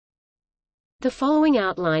The following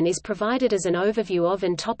outline is provided as an overview of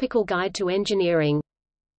and topical guide to engineering.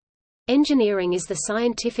 Engineering is the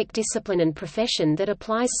scientific discipline and profession that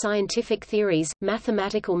applies scientific theories,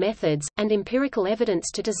 mathematical methods, and empirical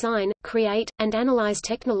evidence to design, create, and analyze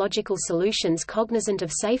technological solutions cognizant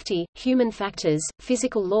of safety, human factors,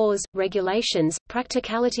 physical laws, regulations,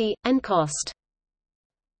 practicality, and cost.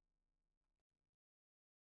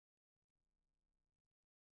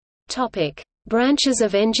 Topic: Branches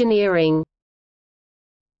of engineering.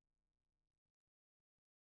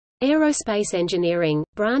 Aerospace engineering,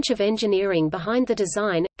 branch of engineering behind the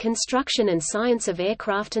design, construction and science of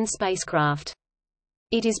aircraft and spacecraft.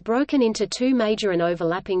 It is broken into two major and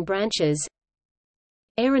overlapping branches.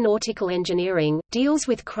 Aeronautical engineering, deals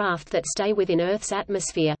with craft that stay within Earth's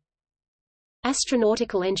atmosphere.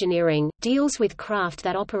 Astronautical engineering, deals with craft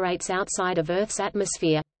that operates outside of Earth's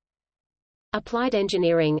atmosphere. Applied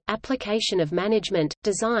engineering, application of management,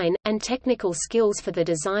 design, and technical skills for the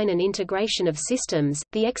design and integration of systems,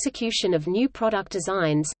 the execution of new product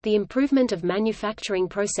designs, the improvement of manufacturing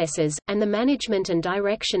processes, and the management and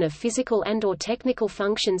direction of physical and/or technical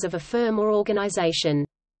functions of a firm or organization.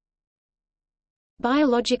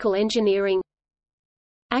 Biological engineering,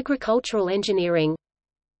 agricultural engineering,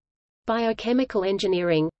 biochemical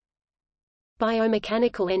engineering,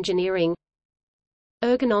 biomechanical engineering,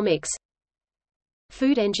 ergonomics,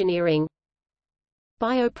 food engineering,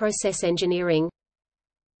 bioprocess engineering,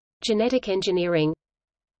 genetic engineering,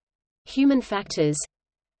 human factors,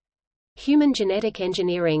 human genetic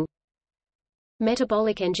engineering,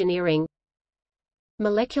 metabolic engineering,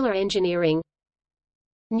 molecular engineering,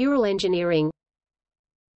 neural engineering,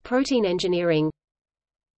 protein engineering,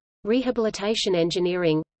 rehabilitation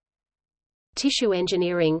engineering, tissue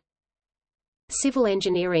engineering, civil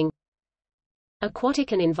engineering,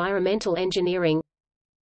 aquatic and environmental engineering,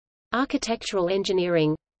 architectural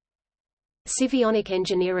engineering, civionic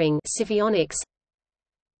engineering, civionics,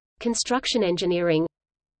 construction engineering,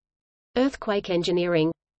 earthquake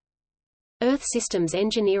engineering, earth systems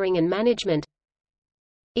engineering and management,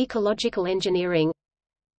 ecological engineering,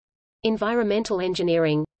 environmental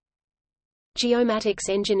engineering, geomatics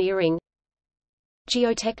engineering,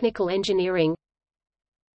 geotechnical engineering,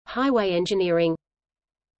 highway engineering,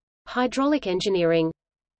 hydraulic engineering,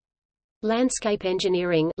 landscape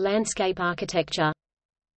engineering, landscape architecture,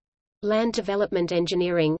 land development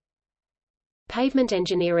engineering, pavement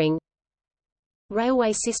engineering,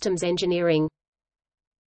 railway systems engineering,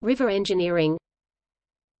 river engineering,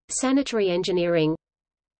 sanitary engineering,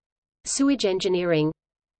 sewage engineering,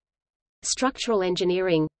 structural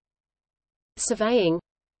engineering, surveying,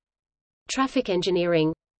 traffic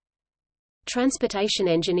engineering, transportation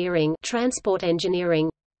engineering, transport engineering,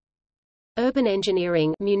 urban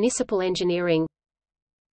engineering, municipal engineering,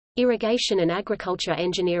 irrigation and agriculture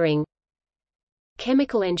engineering,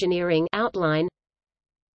 chemical engineering outline,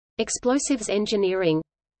 explosives engineering,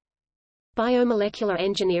 biomolecular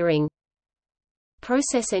engineering.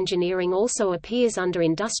 Process engineering also appears under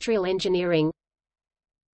industrial engineering,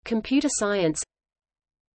 computer science,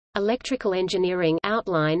 electrical engineering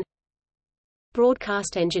outline,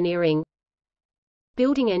 broadcast engineering,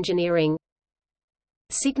 building engineering,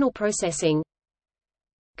 signal processing,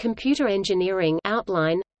 computer engineering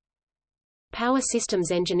outline, power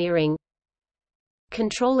systems engineering,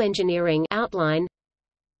 control engineering outline,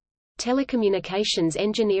 telecommunications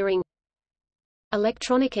engineering.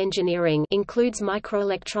 Electronic engineering includes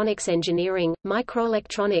microelectronics engineering,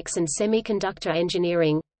 microelectronics and semiconductor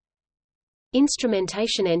engineering,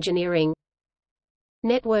 instrumentation engineering,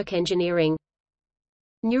 network engineering,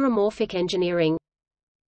 neuromorphic engineering,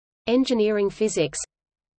 engineering physics,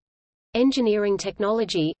 engineering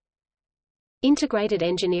technology, integrated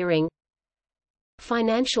engineering,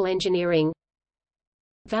 financial engineering,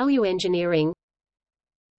 value engineering,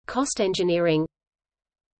 cost engineering,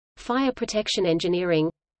 fire protection engineering.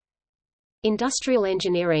 Industrial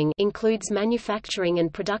engineering includes manufacturing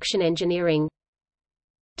and production engineering,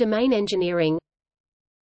 domain engineering,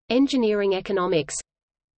 engineering economics,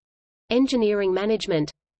 engineering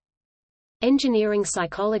management, engineering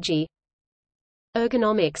psychology,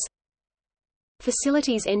 ergonomics,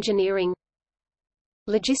 facilities engineering,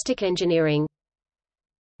 logistic engineering,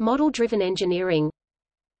 model-driven engineering,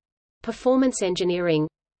 performance engineering.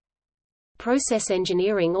 Process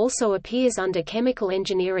engineering also appears under chemical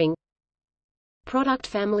engineering, product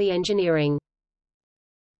family engineering,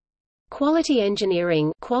 quality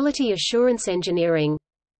engineering, quality assurance engineering,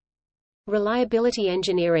 reliability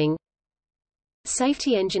engineering,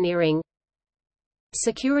 safety engineering,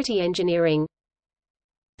 security engineering,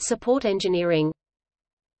 support engineering,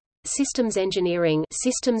 systems engineering,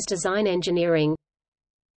 systems design engineering,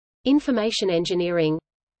 information engineering,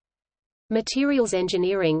 materials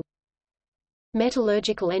engineering,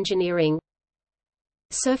 metallurgical engineering,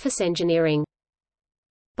 surface engineering,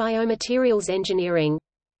 biomaterials engineering,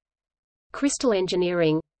 crystal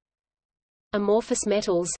engineering, amorphous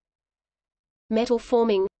metals, metal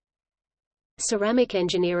forming, ceramic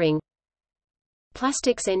engineering,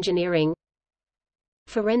 plastics engineering,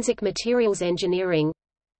 forensic materials engineering,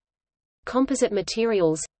 composite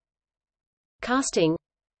materials, casting,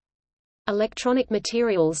 electronic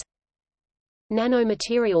materials,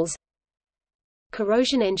 nanomaterials,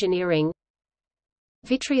 corrosion engineering,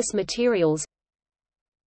 vitreous materials,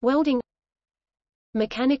 welding,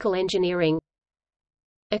 mechanical engineering,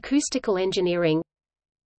 acoustical engineering,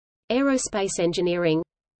 aerospace engineering,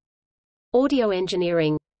 audio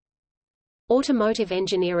engineering, automotive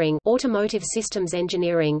engineering, automotive systems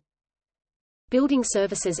engineering, building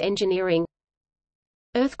services engineering,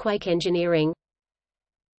 earthquake engineering,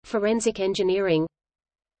 forensic engineering,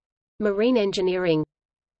 marine engineering,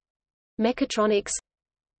 mechatronics,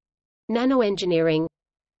 nanoengineering,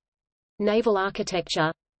 naval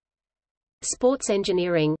architecture, sports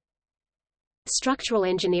engineering, structural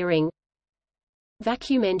engineering,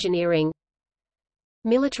 vacuum engineering,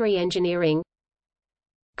 military engineering,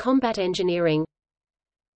 combat engineering,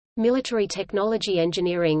 military technology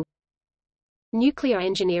engineering, nuclear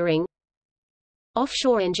engineering,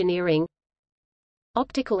 offshore engineering,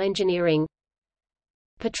 optical engineering,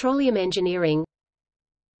 petroleum engineering,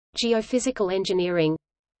 geophysical engineering,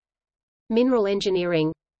 mineral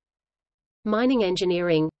engineering, mining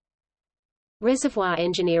engineering, reservoir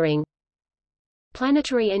engineering,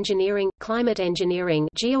 planetary engineering, climate engineering,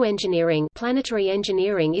 geoengineering. Planetary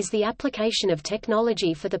engineering is the application of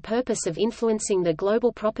technology for the purpose of influencing the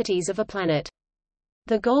global properties of a planet.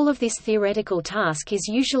 The goal of this theoretical task is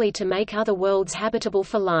usually to make other worlds habitable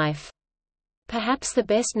for life. Perhaps the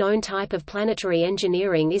best-known type of planetary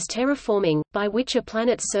engineering is terraforming, by which a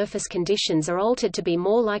planet's surface conditions are altered to be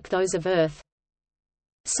more like those of Earth.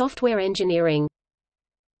 Software engineering,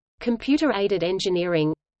 computer-aided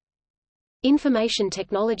engineering, information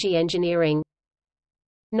technology engineering,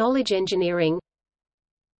 knowledge engineering,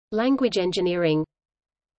 language engineering,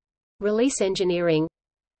 release engineering,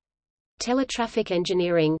 teletraffic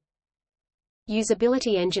engineering,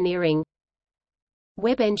 usability engineering,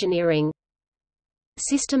 web engineering,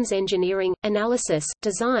 systems engineering, analysis,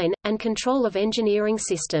 design, and control of engineering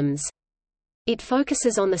systems. It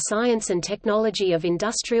focuses on the science and technology of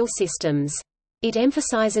industrial systems. It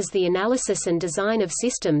emphasizes the analysis and design of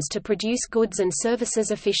systems to produce goods and services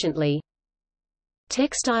efficiently.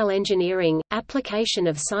 Textile engineering, application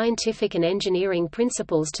of scientific and engineering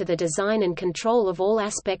principles to the design and control of all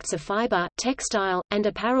aspects of fiber, textile, and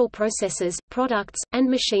apparel processes, products, and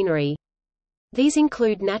machinery. These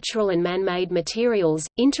include natural and man-made materials,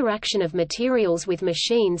 interaction of materials with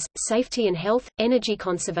machines, safety and health, energy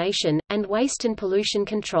conservation, and waste and pollution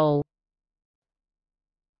control.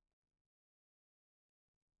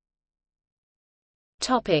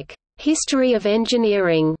 Topic: History of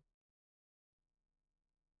engineering.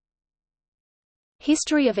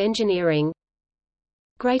 History of engineering.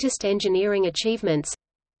 Greatest engineering achievements.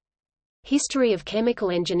 History of chemical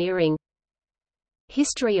engineering.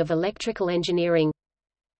 History of electrical engineering.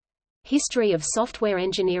 History of software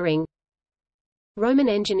engineering. Roman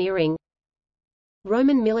engineering.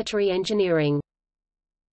 Roman military engineering.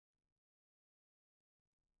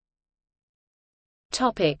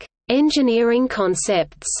 Topic: Engineering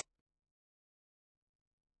concepts.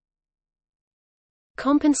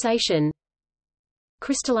 Compensation,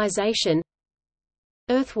 crystallization,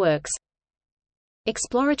 earthworks,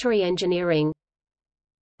 exploratory engineering,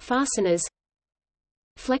 fasteners,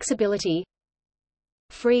 flexibility,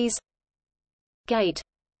 freeze, gate,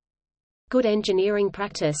 good engineering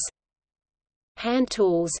practice, hand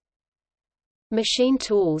tools, machine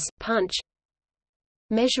tools, punch,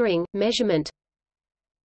 measuring, measurement,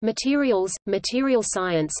 materials, material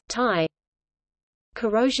science, tie,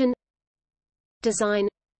 corrosion, design,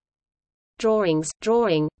 drawings,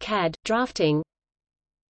 drawing, CAD, drafting,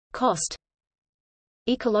 cost,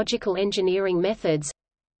 ecological engineering methods,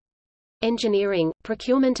 engineering,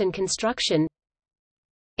 procurement and construction,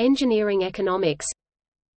 engineering economics,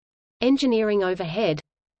 engineering overhead,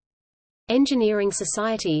 engineering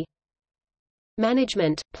society,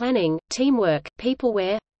 management, planning, teamwork,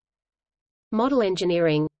 peopleware, model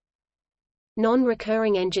engineering,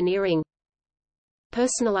 non-recurring engineering,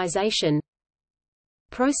 personalization,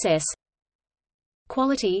 process,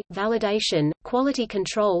 quality, validation, quality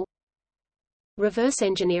control, reverse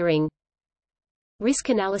engineering, risk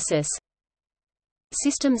analysis,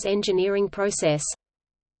 systems engineering process,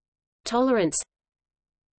 tolerance,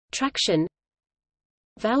 traction,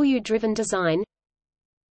 value-driven design,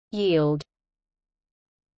 yield.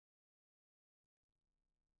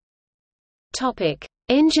 Topic: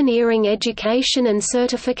 Engineering education and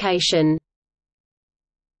certification.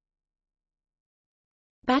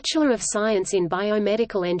 Bachelor of Science in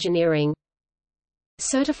Biomedical Engineering,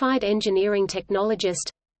 Certified Engineering Technologist,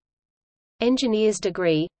 Engineer's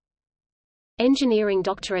Degree, Engineering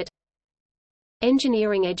Doctorate,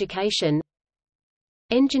 Engineering Education,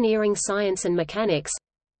 Engineering Science and Mechanics,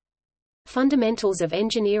 Fundamentals of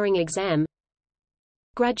Engineering Exam,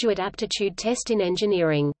 Graduate Aptitude Test in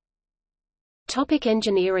Engineering. Topic: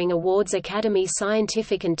 Engineering Awards. Academy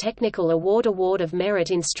Scientific and Technical Award, Award of Merit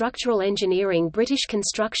in Structural Engineering, British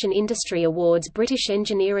Construction Industry Awards, British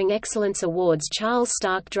Engineering Excellence Awards, Charles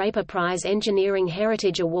Stark Draper Prize, Engineering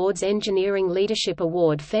Heritage Awards, Engineering Leadership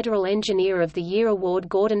Award, Federal Engineer of the Year Award,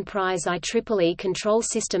 Gordon Prize, IEEE Control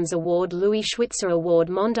Systems Award, Louis Schwitzer Award,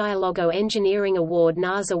 Mondialogo Engineering Award,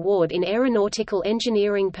 NAS Award in Aeronautical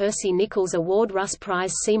Engineering, Percy Nichols Award, Russ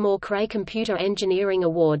Prize, Seymour Cray Computer Engineering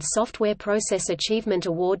Award, Software Process Achievement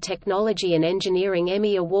Award, Technology and Engineering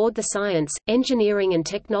Emmy Award, the Science, Engineering and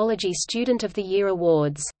Technology Student of the Year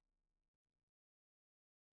Awards.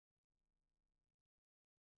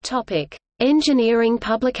 Topic: Engineering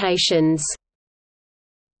publications.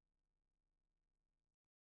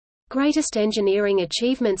 Greatest engineering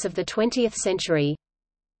achievements of the 20th century.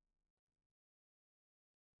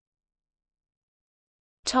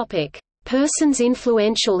 Topic: Persons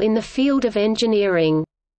influential in the field of engineering.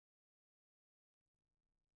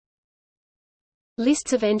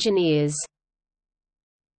 Lists of engineers.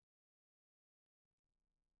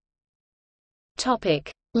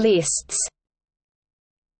 Topic: Lists.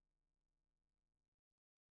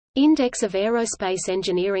 Index of aerospace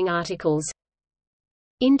engineering articles,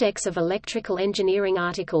 Index of electrical engineering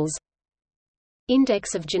articles,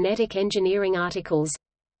 Index of genetic engineering articles,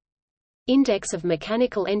 Index of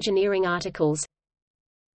mechanical engineering articles,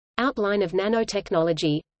 Outline of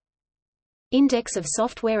nanotechnology, Index of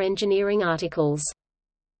software engineering articles.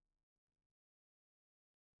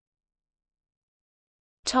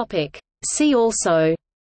 Topic: See also: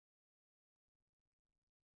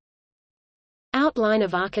 Outline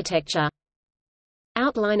of architecture,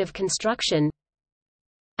 Outline of construction,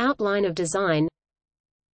 Outline of design,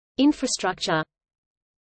 Infrastructure,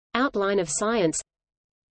 Outline of science,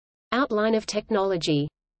 Outline of technology.